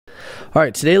All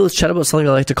right, today let's chat about something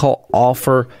I like to call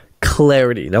offer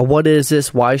clarity. Now, what is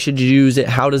this? Why should you use it?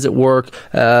 How does it work?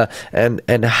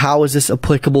 And how is this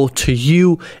applicable to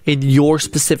you in your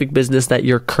specific business that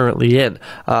you're currently in?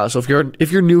 So if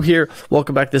you're new here,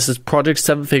 welcome back. This is Project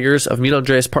 7 Figures of me and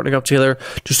Andreas partnering up together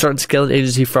to start and scale an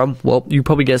agency from, well, you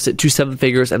probably guessed it, to 7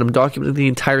 figures, and I'm documenting the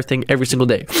entire thing every single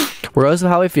day. Regardless of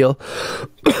how I feel,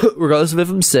 regardless of if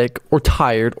I'm sick or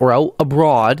tired or out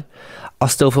abroad, I'll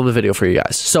still film the video for you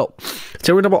guys. So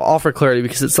today we're going to talk about offer clarity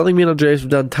because it's something me and Andreas have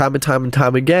done time and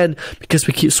time again because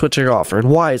we keep switching our offer.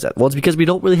 And why is that? Well, it's because we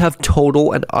don't really have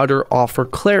total and utter offer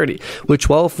clarity, which,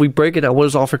 well, if we break it down, what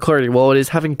is offer clarity? Well, it is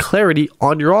having clarity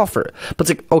on your offer. But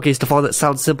it's like, okay, Stefan, that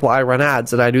sounds simple. I run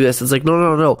ads and I do this. It's like,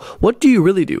 no. What do you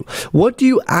really do? What do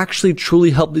you actually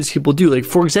truly help these people do? Like,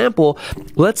 for example,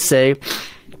 let's say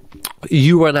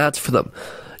you run ads for them.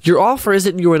 Your offer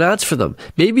isn't you run ads for them.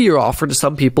 Maybe your offer to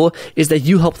some people is that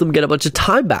you help them get a bunch of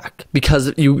time back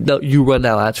because you run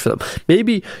now ads for them.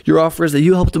 Maybe your offer is that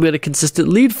you help them get a consistent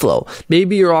lead flow.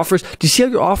 Maybe your offers, do you see how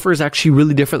your offer is actually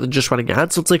really different than just running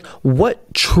ads? So it's like,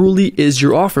 what truly is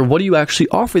your offer? What do you actually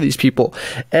offer these people?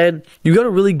 And you got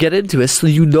to really get into it so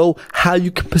you know how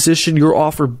you can position your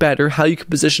offer better, how you can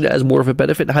position it as more of a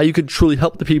benefit, and how you can truly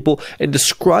help the people and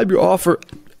describe your offer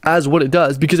as what it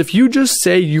does. Because if you just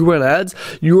say you run ads,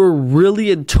 you're really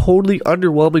and totally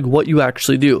underwhelming what you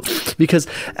actually do, because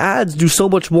ads do so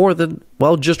much more than,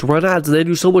 well, just run ads, and they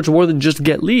do so much more than just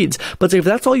get leads. But if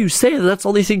that's all you say, then that's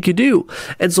all they think you do.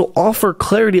 And so offer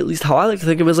clarity, at least how I like to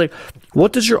think of it, is like,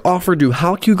 what does your offer do?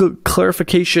 How can you get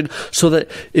clarification so that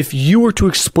if you were to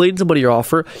explain to somebody your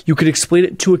offer, you could explain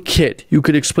it to a kid, you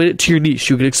could explain it to your niche,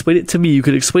 you could explain it to me, you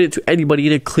could explain it to anybody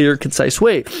in a clear, concise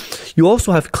way. You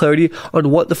also have clarity on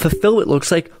what the fulfillment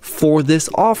looks like for this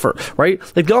offer, right?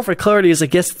 Like, the offer clarity is, I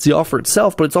guess, it's the offer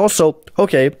itself, but it's also,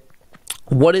 okay,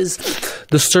 what is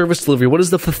the service delivery? What is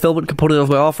the fulfillment component of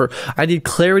my offer? I need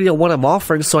clarity on what I'm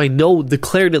offering so I know the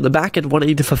clarity on the back end what I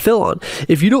need to fulfill on.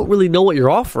 If you don't really know what you're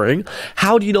offering,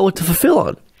 how do you know what to fulfill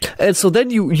on? And so then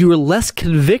you're less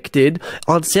convicted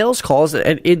on sales calls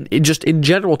and in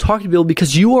general talking to people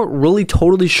because you aren't really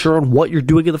totally sure on what you're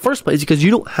doing in the first place because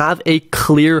you don't have a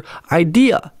clear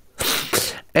idea.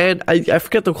 And I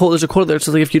forget the quote. There's a quote there. It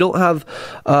says, like, if you don't have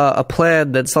a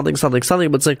plan, then something.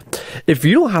 But it's like, if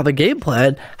you don't have a game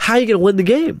plan, how are you going to win the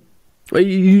game? Right?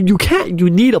 You can't. You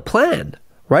need a plan,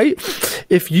 right?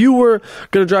 If you were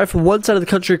going to drive from one side of the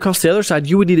country across the other side,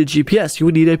 you would need a GPS. You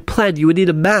would need a plan. You would need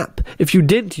a map. If you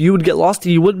didn't, you would get lost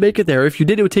and you wouldn't make it there. If you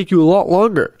did, it would take you a lot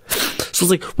longer. So it's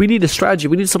like, we need a strategy.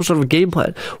 We need some sort of a game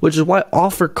plan, which is why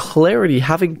offer clarity,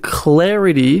 having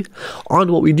clarity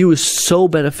on what we do is so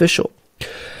beneficial.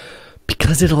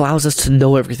 Because it allows us to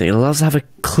know everything. It allows us to have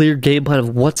a clear game plan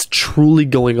of what's truly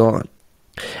going on.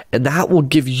 And that will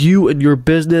give you and your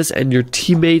business and your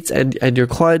teammates and your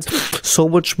clients so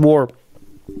much more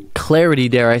clarity,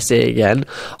 dare I say again,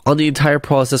 on the entire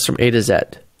process from A to Z.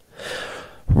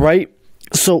 Right?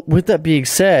 So with that being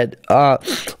said,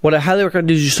 what I highly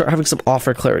recommend is you start having some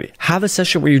offer clarity. Have a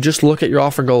session where you just look at your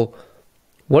offer and go,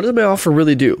 what does my offer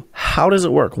really do? How does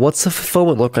it work? What's the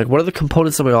fulfillment look like? What are the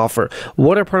components of my offer?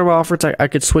 What are part of my offer I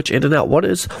could switch in and out? What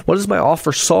does my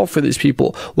offer solve for these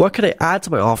people? What can I add to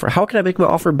my offer? How can I make my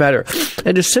offer better?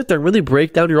 And just sit there and really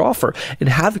break down your offer and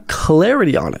have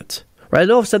clarity on it. Right? I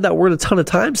know I've said that word a ton of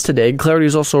times today, and clarity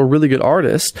is also a really good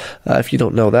artist, if you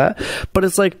don't know that. But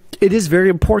it's like, it is very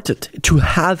important to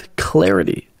have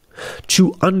clarity,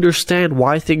 to understand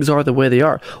why things are the way they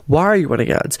are. Why are you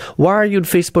running ads? Why are you in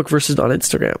Facebook versus on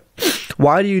Instagram?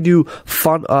 Why do you do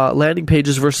fun landing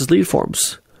pages versus lead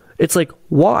forms? It's like,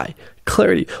 why?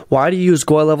 Clarity. Why do you use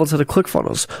Go Level instead of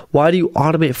ClickFunnels? Why do you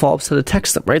automate follow-ups instead of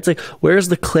text them, right? It's like, where's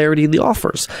the clarity in the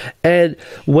offers? And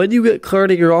when you get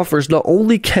clarity in your offers, not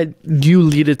only can you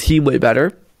lead a team way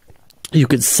better, you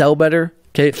can sell better,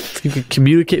 okay? You can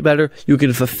communicate better. You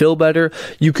can fulfill better.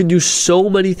 You can do so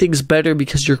many things better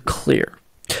because you're clear,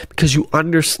 because you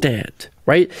understand,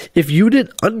 right? If you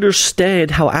didn't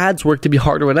understand how ads work, to be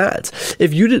hard to run ads.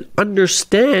 If you didn't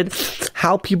understand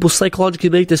how people psychologically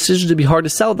make decisions, to be hard to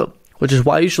sell them, which is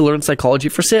why you should learn psychology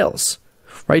for sales,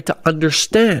 right? To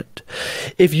understand.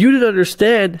 If you didn't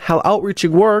understand how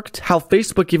outreaching worked, how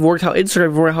Facebook even worked, how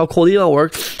Instagram worked, how cold email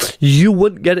worked, you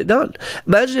wouldn't get it done.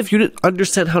 Imagine if you didn't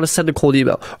understand how to send a cold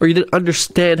email, or you didn't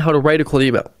understand how to write a cold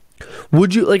email.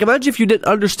 Would you, like, imagine if you didn't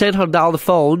understand how to dial the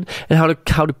phone and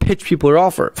how to pitch people your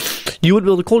offer. You wouldn't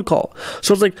be able to cold call.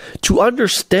 So it's like, to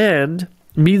understand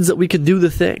means that we can do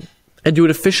the thing and do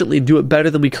it efficiently, do it better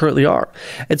than we currently are.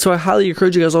 And so I highly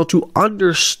encourage you guys all to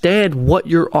understand what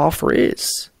your offer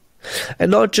is.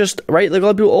 And not just, right, like a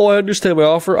lot of people, oh, I understand my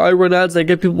offer, I run ads and I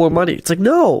get people more money. It's like,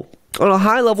 no. on a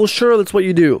high level, sure, that's what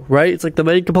you do, right? It's like the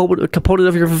main component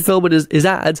of your fulfillment is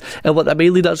ads, and what that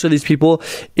mainly does for these people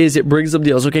is it brings them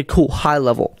deals. Okay, cool, high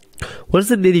level. What is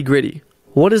the nitty gritty?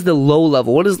 What is the low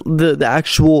level? What is the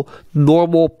actual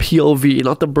normal POV,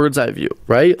 not the bird's eye view,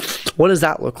 right? What does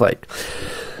that look like?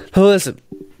 So listen,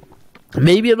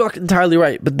 maybe I'm not entirely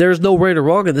right, but there's no right or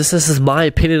wrong in this. This is my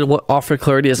opinion on what offer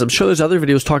clarity is. I'm sure there's other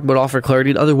videos talking about offer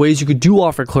clarity and other ways you could do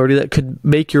offer clarity that could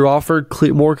make your offer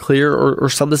more clear or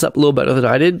sum this up a little better than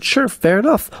I did. Sure, fair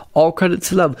enough. All credit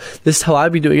to them. This is how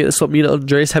I've been doing it. This is what me and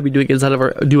Andreas have been doing inside of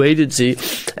our new agency,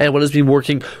 and what has been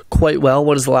working quite well,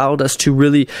 what has allowed us to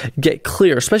really get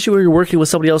clear, especially when you're working with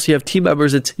somebody else, you have team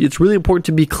members. It's really important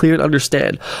to be clear and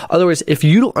understand. Otherwise, if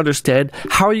you don't understand,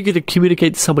 how are you going to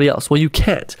communicate to somebody else? Well, you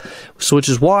can't. So which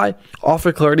is why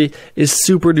offer clarity is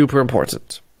super duper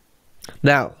important.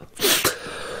 Now,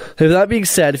 with that being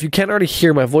said, if you can't already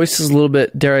hear, my voice is a little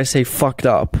bit, dare I say, fucked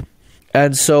up.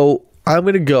 And so I'm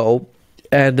going to go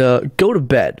and go to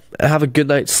bed and have a good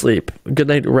night's sleep, a good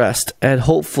night rest, and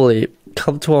hopefully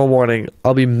come tomorrow morning,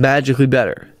 I'll be magically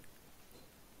better.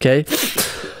 Okay?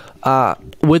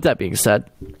 With that being said,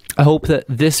 I hope that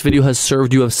this video has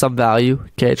served you of some value.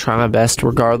 Okay, I try my best,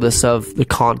 regardless of the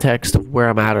context of where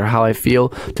I'm at or how I feel,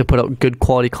 to put out good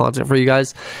quality content for you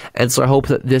guys. And so I hope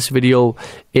that this video,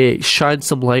 it shines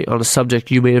some light on a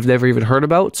subject you may have never even heard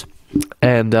about.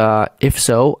 And if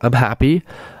so, I'm happy.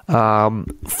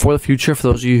 For the future, for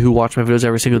those of you who watch my videos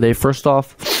every single day, first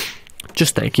off,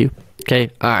 just thank you.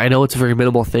 Okay, I know it's a very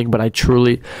minimal thing, but I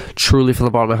truly, truly, from the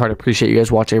bottom of my heart, appreciate you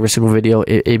guys watching every single video.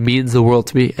 It means the world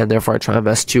to me, and therefore I try my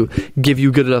best to give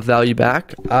you good enough value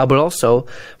back. But also,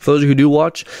 for those who do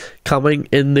watch, coming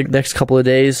in the next couple of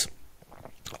days,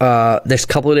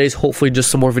 hopefully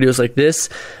just some more videos like this,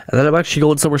 and then I'm actually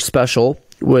going somewhere special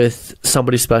with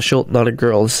somebody special, not a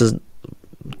girl. This is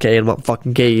okay, I'm not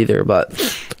fucking gay either, but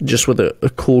just with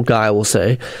a cool guy, we'll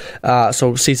say.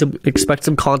 So expect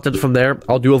some content from there.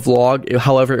 I'll do a vlog.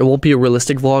 However, it won't be a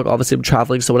realistic vlog. Obviously, I'm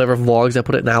traveling, so whatever vlogs I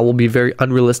put it now will be very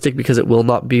unrealistic, because it will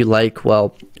not be like,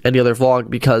 well, any other vlog,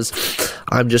 because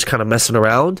I'm just kind of messing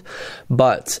around.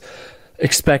 But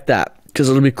expect that, because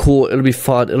it'll be cool, it'll be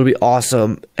fun, it'll be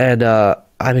awesome, and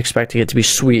I'm expecting it to be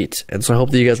sweet. And so I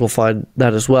hope that you guys will find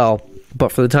that as well.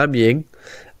 But for the time being,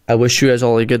 I wish you guys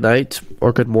all a good night,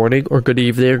 or good morning, or good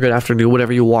evening, or good afternoon,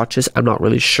 whenever you watch this. I'm not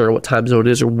really sure what time zone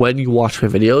it is or when you watch my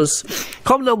videos.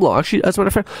 Comment down below. Actually, as a matter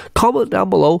of fact, comment down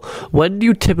below, when do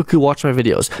you typically watch my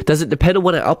videos? Does it depend on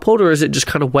when I upload, or is it just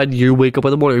kind of when you wake up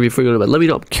in the morning before you go to bed? Let me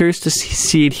know. I'm curious to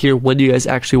see it here when you guys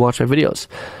actually watch my videos.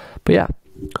 But yeah,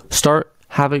 start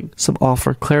having some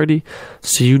offer clarity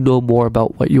so you know more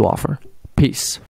about what you offer. Peace.